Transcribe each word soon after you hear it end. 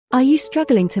Are you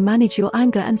struggling to manage your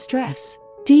anger and stress?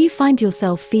 Do you find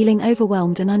yourself feeling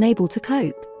overwhelmed and unable to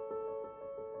cope?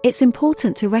 It's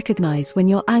important to recognize when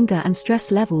your anger and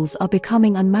stress levels are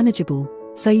becoming unmanageable,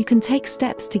 so you can take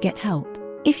steps to get help.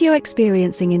 If you're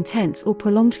experiencing intense or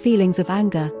prolonged feelings of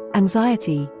anger,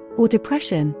 anxiety, or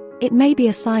depression, it may be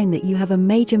a sign that you have a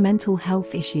major mental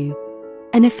health issue.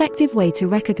 An effective way to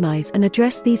recognize and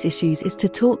address these issues is to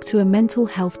talk to a mental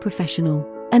health professional.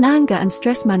 An anger and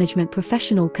stress management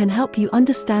professional can help you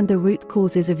understand the root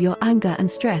causes of your anger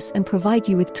and stress and provide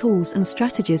you with tools and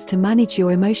strategies to manage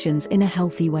your emotions in a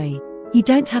healthy way. You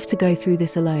don't have to go through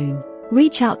this alone.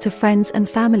 Reach out to friends and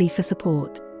family for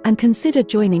support, and consider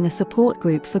joining a support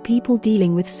group for people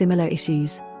dealing with similar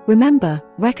issues. Remember,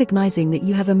 recognizing that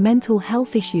you have a mental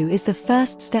health issue is the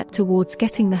first step towards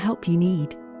getting the help you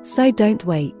need. So don't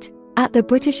wait. At the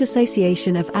British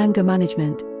Association of Anger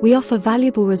Management, we offer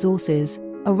valuable resources,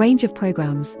 a range of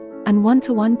programs, and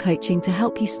one-to-one coaching to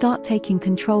help you start taking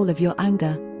control of your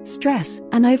anger, stress,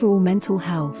 and overall mental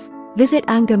health. Visit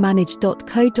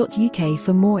angermanage.co.uk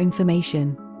for more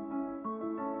information.